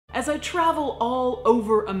As I travel all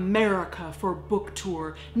over America for book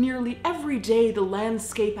tour, nearly every day the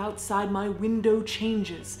landscape outside my window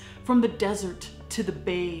changes, from the desert to the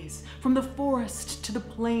bays, from the forest to the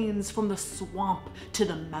plains, from the swamp to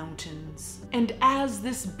the mountains. And as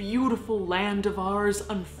this beautiful land of ours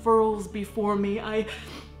unfurls before me, I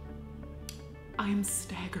am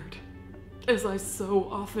staggered, as I so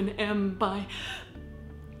often am, by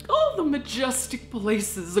all the majestic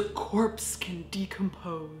places a corpse can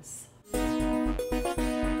decompose.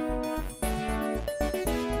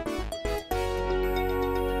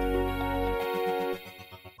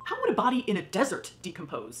 How would a body in a desert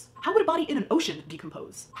decompose? How would a body in an ocean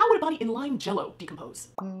decompose? How would a body in lime jello decompose?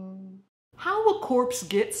 How a corpse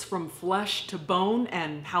gets from flesh to bone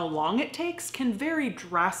and how long it takes can vary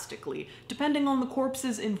drastically depending on the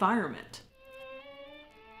corpse's environment.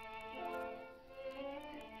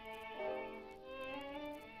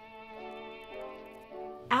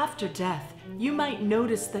 After death, you might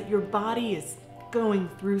notice that your body is going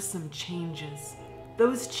through some changes.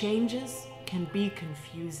 Those changes can be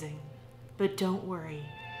confusing, but don't worry.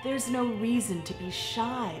 There's no reason to be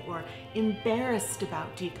shy or embarrassed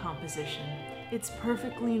about decomposition. It's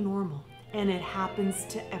perfectly normal, and it happens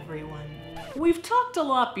to everyone. We've talked a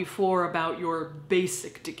lot before about your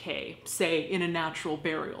basic decay, say in a natural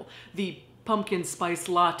burial, the pumpkin spice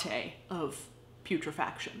latte of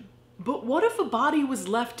putrefaction. But what if a body was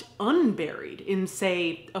left unburied in,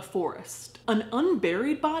 say, a forest? An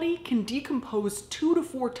unburied body can decompose 2 to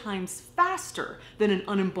 4 times faster than an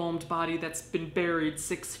unembalmed body that's been buried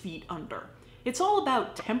 6 feet under. It's all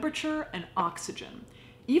about temperature and oxygen.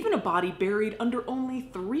 Even a body buried under only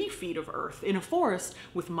 3 feet of earth in a forest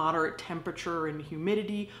with moderate temperature and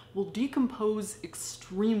humidity will decompose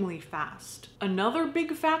extremely fast. Another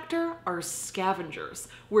big factor are scavengers.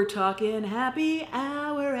 We're talking happy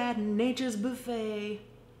hour at nature's buffet.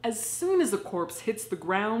 As soon as a corpse hits the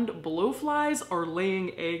ground, blowflies are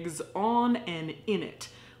laying eggs on and in it,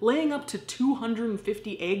 laying up to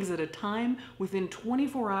 250 eggs at a time. Within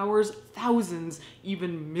 24 hours, thousands,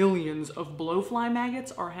 even millions of blowfly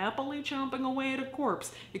maggots are happily chomping away at a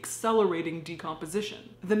corpse, accelerating decomposition.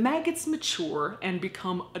 The maggots mature and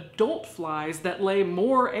become adult flies that lay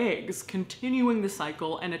more eggs, continuing the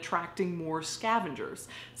cycle and attracting more scavengers.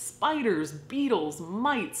 Spiders, beetles,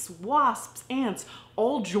 mites, wasps, ants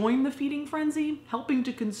all join the feeding frenzy, helping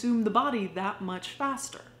to consume the body that much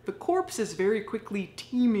faster. The corpse is very quickly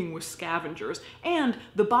teeming with scavengers, and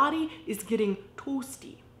the body is getting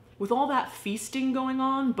toasty. With all that feasting going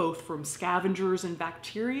on, both from scavengers and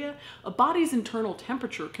bacteria, a body's internal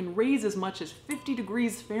temperature can raise as much as 50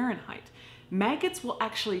 degrees Fahrenheit. Maggots will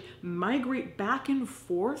actually migrate back and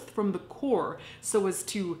forth from the core so as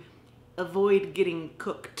to avoid getting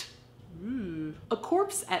cooked. A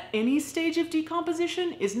corpse at any stage of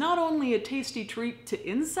decomposition is not only a tasty treat to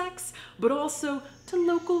insects, but also to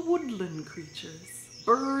local woodland creatures.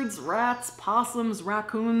 Birds, rats, possums,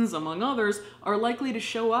 raccoons, among others, are likely to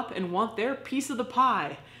show up and want their piece of the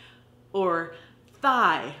pie. Or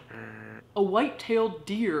thigh. A white-tailed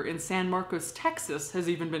deer in San Marcos, Texas has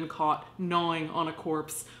even been caught gnawing on a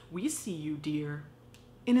corpse. We see you, deer.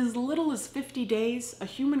 In as little as 50 days, a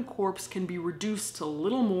human corpse can be reduced to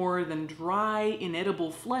little more than dry,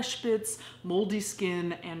 inedible flesh bits, moldy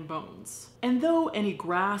skin, and bones. And though any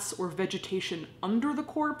grass or vegetation under the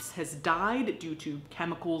corpse has died due to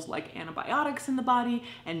chemicals like antibiotics in the body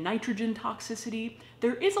and nitrogen toxicity,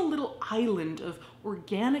 there is a little island of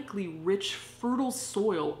organically rich, fertile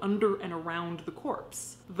soil under and around the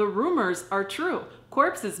corpse. The rumors are true.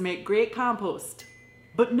 Corpses make great compost.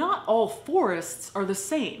 But not all forests are the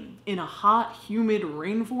same. In a hot, humid,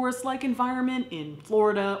 rainforest-like environment in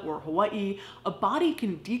Florida or Hawaii, a body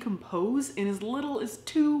can decompose in as little as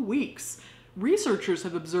 2 weeks. Researchers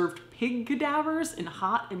have observed pig cadavers in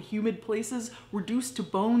hot and humid places reduced to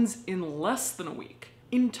bones in less than a week.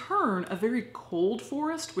 In turn, a very cold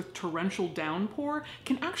forest with torrential downpour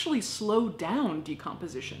can actually slow down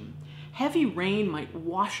decomposition. Heavy rain might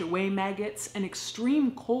wash away maggots, and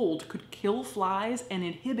extreme cold could kill flies and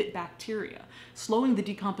inhibit bacteria, slowing the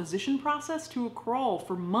decomposition process to a crawl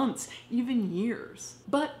for months, even years.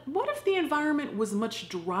 But what if the environment was much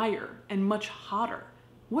drier and much hotter?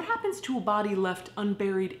 What happens to a body left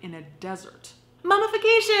unburied in a desert?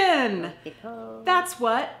 Mummification! That's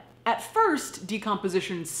what. At first,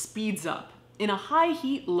 decomposition speeds up. In a high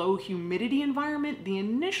heat, low humidity environment, the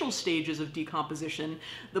initial stages of decomposition,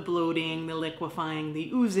 the bloating, the liquefying,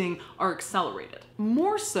 the oozing, are accelerated.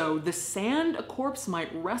 More so, the sand a corpse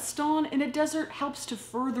might rest on in a desert helps to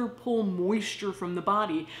further pull moisture from the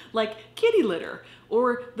body, like kitty litter,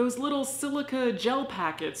 or those little silica gel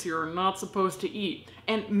packets you're not supposed to eat.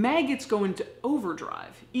 And maggots go into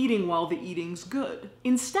overdrive, eating while the eating's good.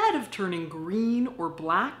 Instead of turning green or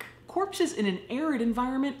black, corpses in an arid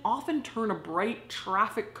environment often turn a bright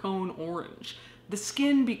traffic cone orange. The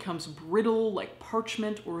skin becomes brittle like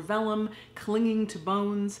parchment or vellum, clinging to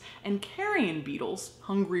bones, and carrion beetles,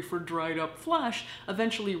 hungry for dried up flesh,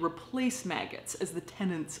 eventually replace maggots as the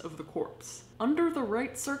tenants of the corpse. Under the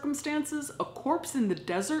right circumstances, a corpse in the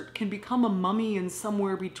desert can become a mummy in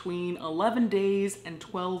somewhere between 11 days and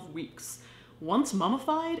 12 weeks. Once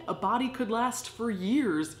mummified, a body could last for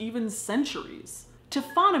years, even centuries.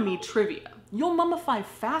 Taphonomy trivia. You'll mummify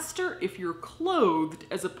faster if you're clothed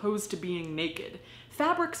as opposed to being naked.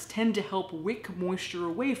 Fabrics tend to help wick moisture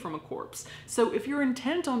away from a corpse, so if you're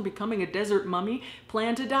intent on becoming a desert mummy,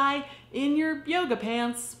 plan to die in your yoga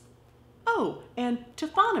pants. Oh, and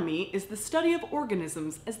taphonomy is the study of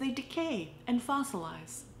organisms as they decay and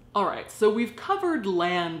fossilize. Alright, so we've covered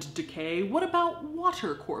land decay. What about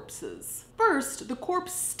water corpses? First, the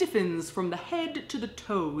corpse stiffens from the head to the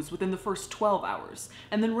toes within the first 12 hours,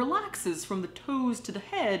 and then relaxes from the toes to the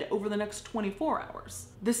head over the next 24 hours.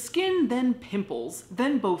 The skin then pimples,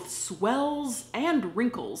 then both swells and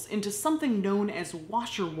wrinkles into something known as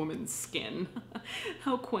washerwoman's skin.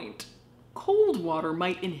 How quaint. Cold water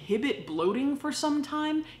might inhibit bloating for some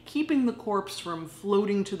time, keeping the corpse from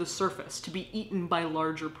floating to the surface to be eaten by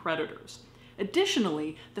larger predators.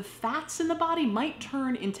 Additionally, the fats in the body might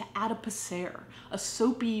turn into adipocere, a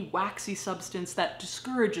soapy, waxy substance that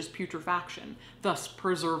discourages putrefaction, thus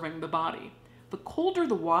preserving the body. The colder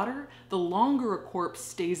the water, the longer a corpse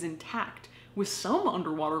stays intact, with some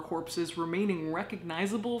underwater corpses remaining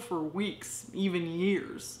recognizable for weeks, even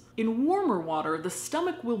years. In warmer water, the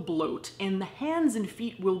stomach will bloat and the hands and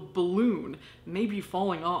feet will balloon, maybe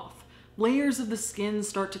falling off. Layers of the skin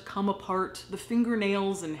start to come apart, the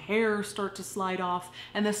fingernails and hair start to slide off,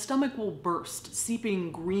 and the stomach will burst,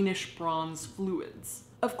 seeping greenish bronze fluids.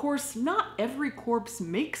 Of course, not every corpse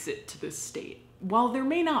makes it to this state. While there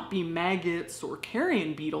may not be maggots or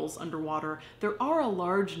carrion beetles underwater, there are a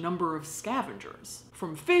large number of scavengers.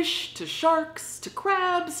 From fish to sharks to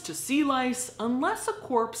crabs to sea lice, unless a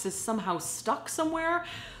corpse is somehow stuck somewhere,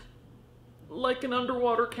 like an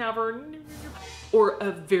underwater cavern, or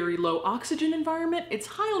a very low oxygen environment, it's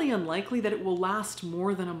highly unlikely that it will last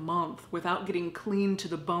more than a month without getting cleaned to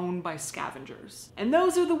the bone by scavengers. And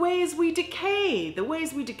those are the ways we decay! The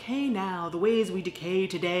ways we decay now, the ways we decay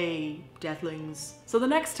today, deathlings. So the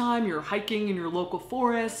next time you're hiking in your local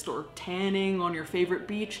forest or tanning on your favorite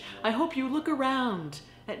beach, I hope you look around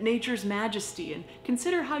at nature's majesty and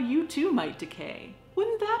consider how you too might decay.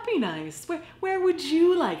 Wouldn't that be nice? Where would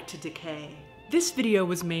you like to decay? This video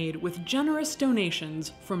was made with generous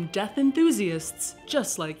donations from death enthusiasts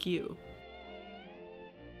just like you.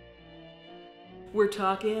 We're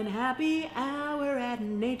talking happy hour at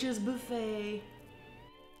Nature's Buffet.